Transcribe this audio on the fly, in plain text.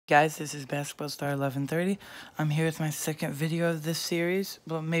Guys, this is Basketball Star 1130. I'm here with my second video of this series.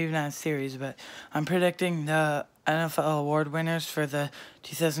 Well, maybe not a series, but I'm predicting the NFL award winners for the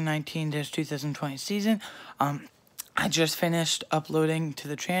 2019-2020 season. I just finished uploading to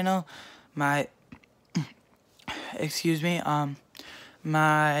the channel my,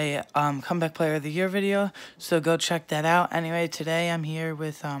 my Comeback Player of the Year video, so go check that out. Anyway, today I'm here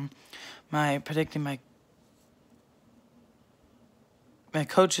with predicting my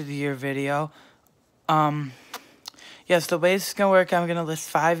Coach of the Year video. Yes, the way this is gonna work, I'm gonna list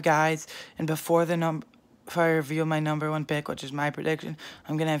 5 guys, and before I reveal my number 1 pick, which is my prediction,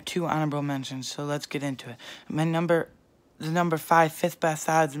 I'm gonna have 2 honorable mentions. So let's get into it. The number 5, fifth best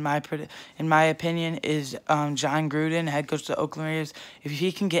odds in my opinion is Jon Gruden, head coach of the Oakland Raiders. If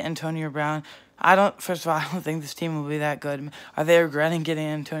he can get Antonio Brown, first of all, I don't think this team will be that good. Are they regretting getting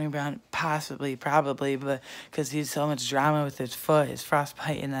Antonio Brown? Possibly, probably, but because he's so much drama with his foot, his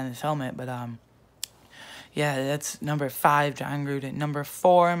frostbite, and then his helmet. But yeah, that's number 5, Jon Gruden. Number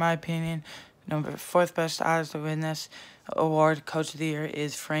 4, in my opinion, fourth best odds to win this award, Coach of the Year,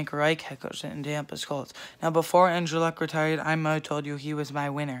 is Frank Reich, head coach of the Indianapolis Colts. Now, before Andrew Luck retired, I might have told you he was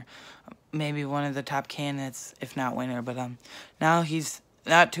my winner. Maybe one of the top candidates, if not winner. But now he's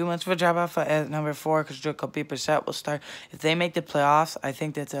not too much of a drop off at number 4 because Jacoby Brissett will start. If they make the playoffs, I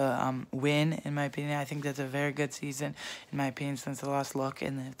think that's a win, in my opinion. I think that's a very good season, in my opinion, since they lost Luck.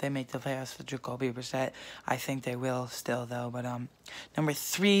 And if they make the playoffs with Jacoby Brissett, I think they will still, though. But number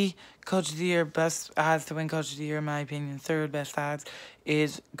 3, Coach of the Year, best odds to win Coach of the Year, in my opinion, third best odds,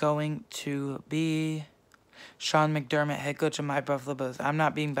 is going to be Sean McDermott, head coach of my Buffalo Bills. I'm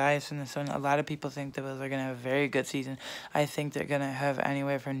not being biased in this one. A lot of people think the Bills are going to have a very good season. I think they're going to have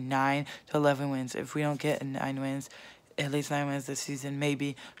anywhere from 9 to 11 wins. If we don't get 9 wins, at least 9 wins this season,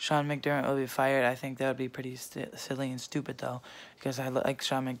 maybe Sean McDermott will be fired. I think that would be pretty silly and stupid, though, because I like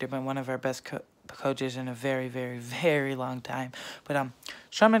Sean McDermott, one of our best coaches in a very, very, very long time. But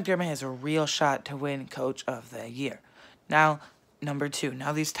Sean McDermott has a real shot to win Coach of the Year. Now, number 2.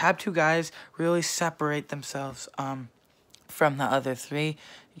 Now, these top 2 guys really separate themselves from the other 3.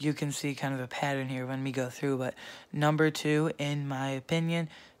 You can see kind of a pattern here when we go through. But number 2, in my opinion,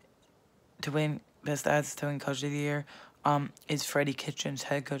 to win best odds to win Coach of the Year, is Freddie Kitchens,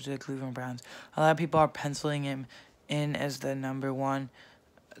 head coach of the Cleveland Browns. A lot of people are penciling him in as the number 1,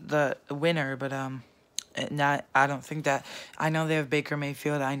 the winner, but I don't think that. I know they have Baker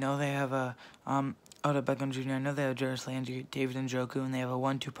Mayfield. I know they have a Odell Beckham Jr. I know they have Jarvis Landry, David Njoku, and they have a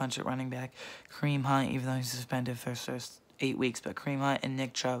 1-2 punch at running back, Kareem Hunt, even though he's suspended for the first 8 weeks, but Kareem Hunt and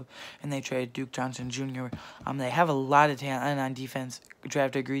Nick Chubb, and they traded Duke Johnson Jr. They have a lot of talent, and on defense,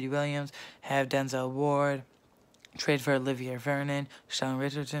 drafted Greedy Williams, have Denzel Ward, trade for Olivier Vernon, Sheldon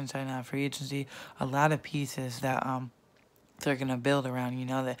Richardson, signed out free agency, a lot of pieces that they're going to build around. You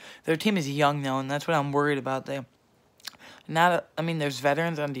know, that their team is young, though, and that's what I'm worried about. There's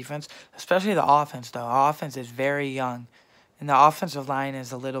veterans on defense, especially the offense, though. Offense is very young, and the offensive line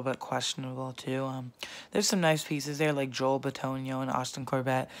is a little bit questionable, too. There's some nice pieces there, like Joel Bitonio and Austin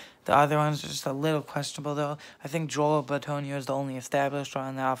Corbett. The other ones are just a little questionable, though. I think Joel Bitonio is the only established one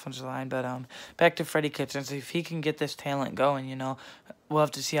on the offensive line. But back to Freddie Kitchens. If he can get this talent going, you know, we'll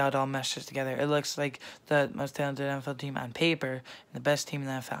have to see how it all meshes together. It looks like the most talented NFL team on paper, and the best team in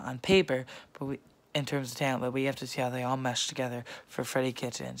the NFL on paper, in terms of talent, but we have to see how they all mesh together for Freddie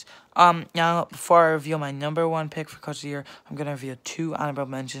Kitchens. Now, before I reveal my number 1 pick for Coach of the Year, I'm going to reveal 2 honorable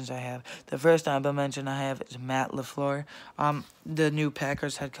mentions I have. The first honorable mention I have is Matt LaFleur, the new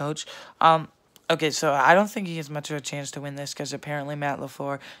Packers head coach. Okay, so I don't think he has much of a chance to win this because apparently Matt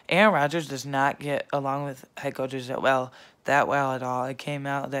LaFleur, Aaron Rodgers does not get along with head coaches that well at all. It came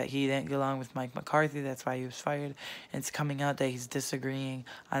out that he didn't get along with Mike McCarthy. That's why he was fired. And it's coming out that he's disagreeing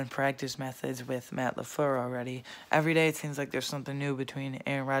on practice methods with Matt LaFleur already. Every day it seems like there's something new between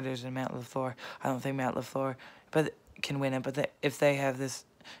Aaron Rodgers and Matt LaFleur. I don't think Matt LaFleur can win it, but if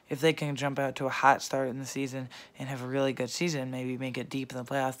they can jump out to a hot start in the season and have a really good season, maybe make it deep in the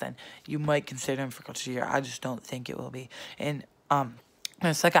playoffs, then you might consider him for Coach of the Year. I just don't think it will be. And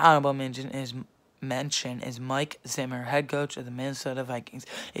the second honorable mention is Mike Zimmer, head coach of the Minnesota Vikings.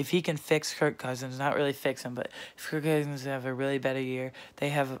 If he can fix Kirk Cousins, not really fix him, but if Kirk Cousins have a really better year, they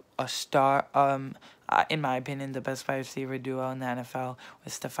have a star, in my opinion, the best wide receiver duo in the NFL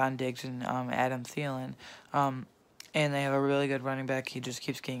with Stephon Diggs and Adam Thielen. And they have a really good running back. He just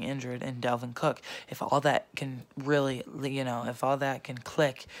keeps getting injured. And Dalvin Cook. If all that can really, if all that can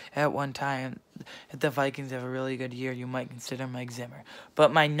click at one time, if the Vikings have a really good year, you might consider Mike Zimmer.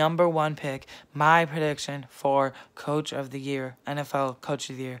 But my number one pick, my prediction for Coach of the Year, NFL Coach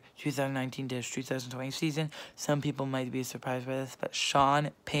of the Year, 2019-2020 season. Some people might be surprised by this, but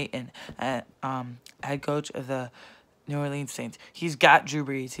Sean Payton, head coach of the New Orleans Saints. He's got Drew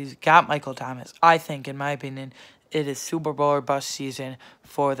Brees. He's got Michael Thomas. I think, in my opinion, it is Super Bowl or bust season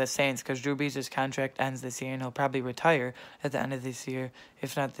for the Saints because Drew Brees' contract ends this year and he'll probably retire at the end of this year.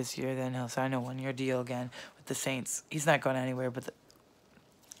 If not this year, then he'll sign a one-year deal again with the Saints. He's not going anywhere but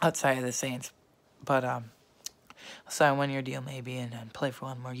outside of the Saints. But he'll sign a one-year deal maybe and then play for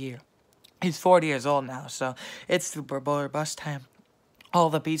one more year. He's 40 years old now, so it's Super Bowl or bust time. All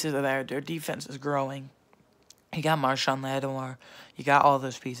the pieces are there. Their defense is growing. You got Marshawn Lattimore. You got all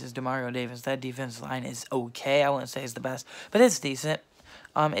those pieces. Demario Davis. That defensive line is okay. I wouldn't say it's the best, but it's decent.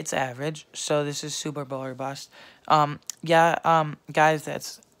 It's average. So this is Super Bowl or bust. Guys,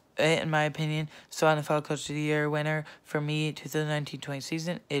 that's it in my opinion. So NFL Coach of the Year winner for me 2019-20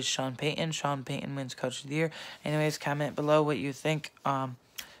 season is Sean Payton. Sean Payton wins Coach of the Year. Anyways, comment below what you think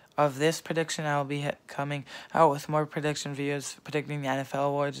of this prediction. I will be coming out with more prediction videos predicting the NFL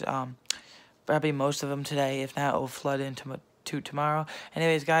awards. Probably most of them today. If not, it will flood into tomorrow.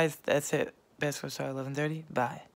 Anyways, guys, that's it. Best for 11:30. Bye.